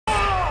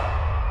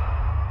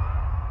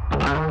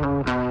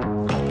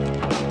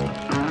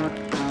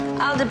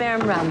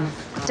Aldebaran rum.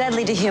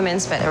 Deadly to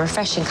humans, but a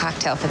refreshing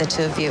cocktail for the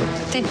two of you.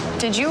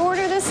 Did you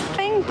order this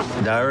thing?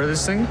 Did I order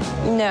this thing?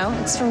 No,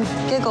 it's from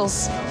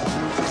Giggles.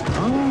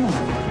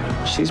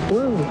 Oh, she's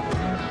blue.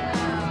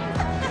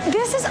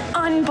 This is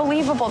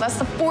unbelievable. That's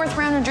the 4th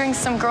round of drinks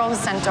some girl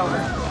has sent over.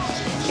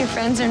 Your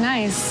friends are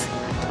nice.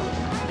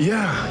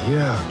 Yeah.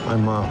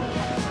 I'm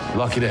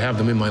lucky to have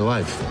them in my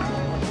life.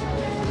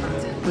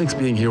 Makes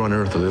being here on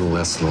Earth a little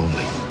less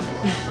lonely.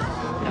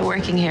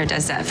 Working here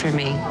does that for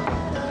me.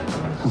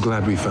 I'm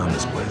glad we found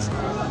this place.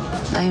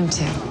 I am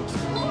too.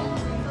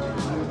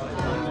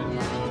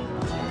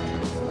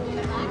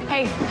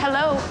 Hey,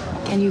 hello.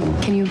 Can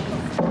you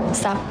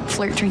stop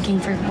flirt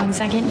drinking for 1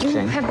 second?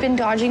 You have been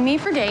dodging me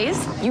for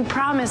days. You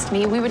promised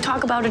me we would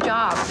talk about a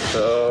job.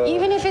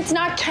 Even if it's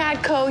not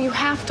Cadco, you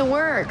have to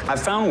work. I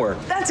found work.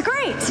 That's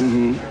great.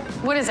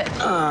 What is it?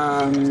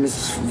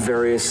 It's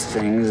various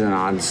things and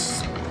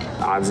odds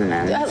and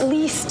ends. At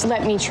least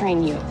let me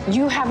train you.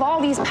 You have all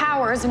these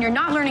powers and you're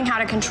not learning how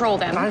to control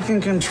them. I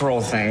can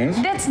control things.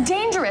 That's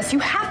dangerous. You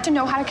have to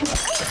know how to control.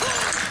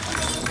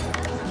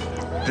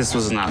 This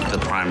was not the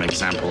prime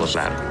example of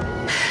that.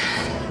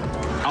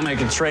 I'll make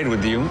a trade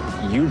with you.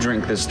 You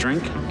drink this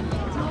drink,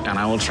 and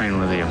I will train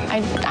with you.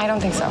 I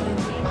don't think so.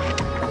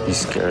 You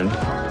scared?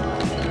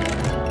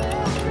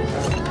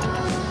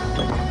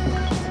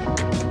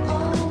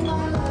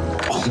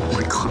 Oh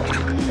my God,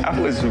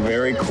 that was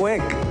very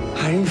quick.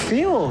 How do you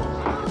feel?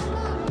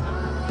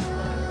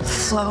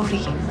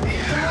 Floaty.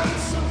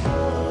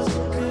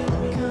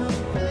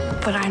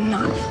 But I'm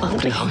not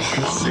floating. No,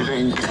 you're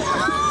sitting.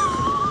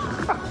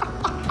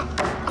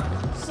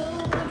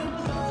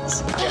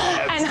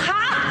 And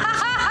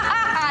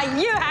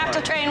you have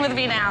to train with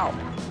me now.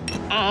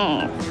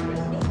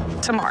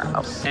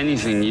 Tomorrow.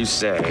 Anything you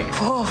say.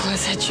 Oh,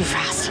 let's hit you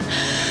fast.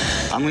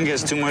 I'm gonna get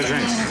us 2 more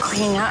drinks. I'm gonna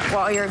clean up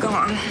while you're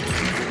gone.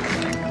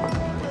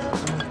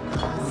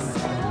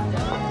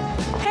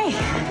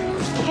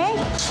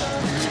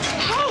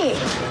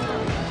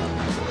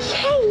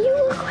 Hey, you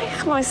look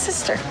like my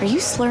sister. Are you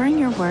slurring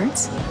your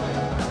words?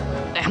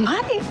 Am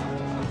I?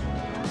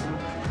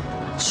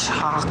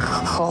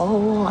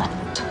 Chocolate.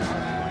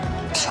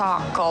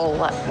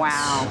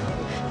 Wow.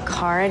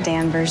 Cara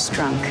Danvers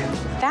drunk.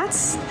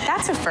 That's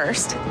a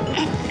first.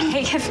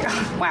 Hey,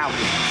 wow.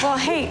 Well,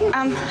 hey,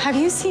 have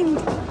you seen...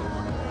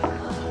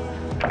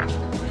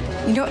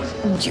 You know,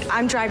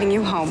 I'm driving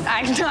you home.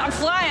 I'm not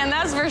flying,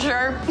 that's for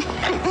sure.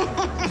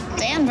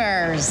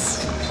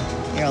 Danvers,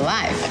 you're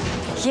alive.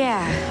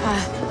 Yeah,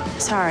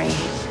 sorry.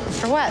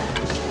 For what?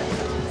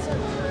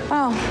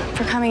 Well,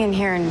 for coming in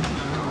here and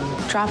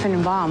dropping a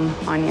bomb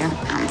on you.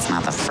 It's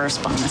not the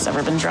first bomb that's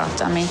ever been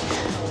dropped on me.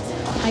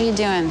 How you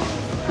doing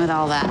with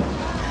all that?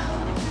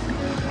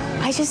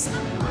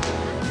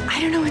 I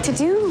don't know what to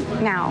do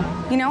now.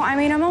 You know, I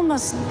mean, I'm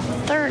almost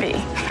 30.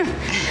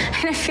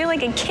 And I feel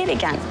like a kid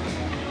again.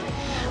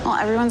 Well,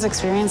 everyone's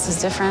experience is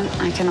different.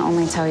 I can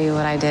only tell you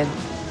what I did.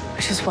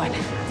 Which is what?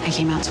 I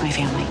came out to my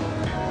family.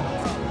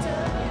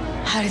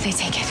 How did they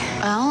take it?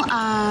 Well,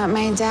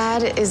 my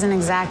dad isn't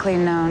exactly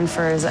known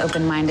for his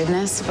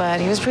open-mindedness, but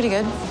he was pretty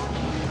good.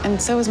 And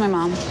so was my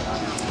mom.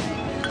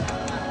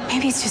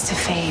 Maybe it's just a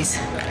phase.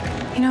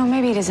 You know,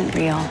 maybe it isn't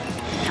real.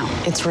 No,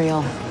 it's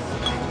real.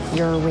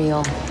 You're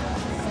real.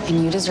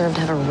 And you deserve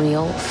to have a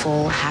real,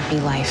 full, happy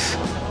life.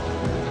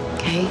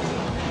 Okay?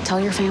 Tell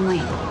your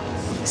family.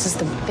 This is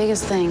the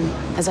biggest thing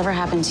that's ever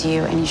happened to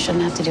you, and you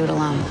shouldn't have to do it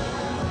alone.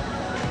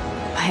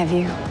 Have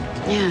you?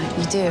 Yeah,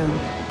 you do.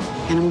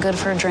 And I'm good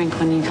for a drink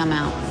when you come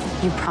out.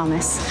 You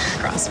promise?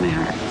 Cross my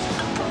heart.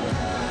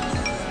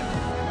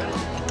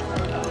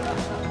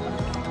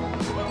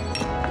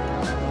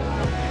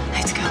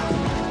 Let's go.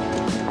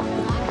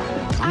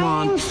 Come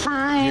on. I'm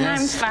fine, Yes,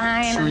 I'm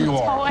fine. sure you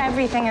are. Oh,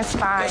 everything is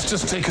fine. Let's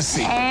just take a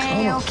seat.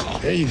 Hey, Come on. okay.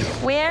 There you go.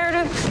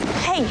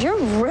 Hey, you're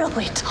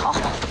really tall.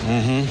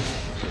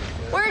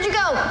 Where'd you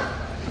go?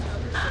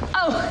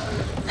 Oh,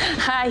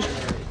 hi.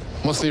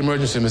 What's the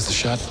emergency, Mr.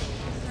 Shutt?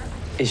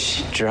 Is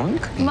she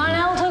drunk?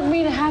 Monel took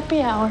me to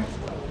happy hour.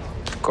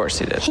 Of course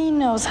he did. He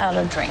knows how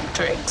to drink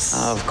drinks.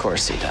 Of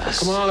course he does.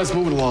 Come on, let's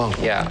move it along.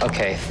 Yeah,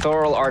 okay.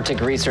 Thorol Arctic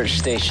Research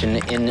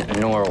Station in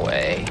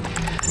Norway.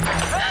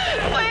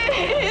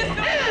 Please!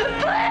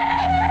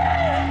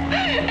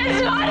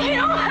 It's not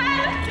human!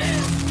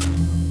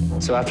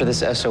 So after this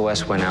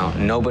SOS went out,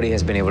 nobody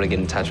has been able to get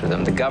in touch with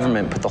them. The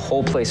government put the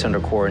whole place under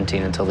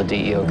quarantine until the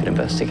DEO could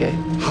investigate.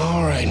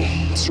 All right.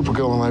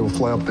 Supergirl and I will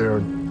fly up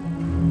there.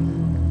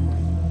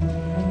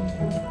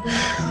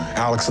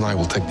 Alex and I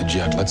will take the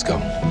jet. Let's go.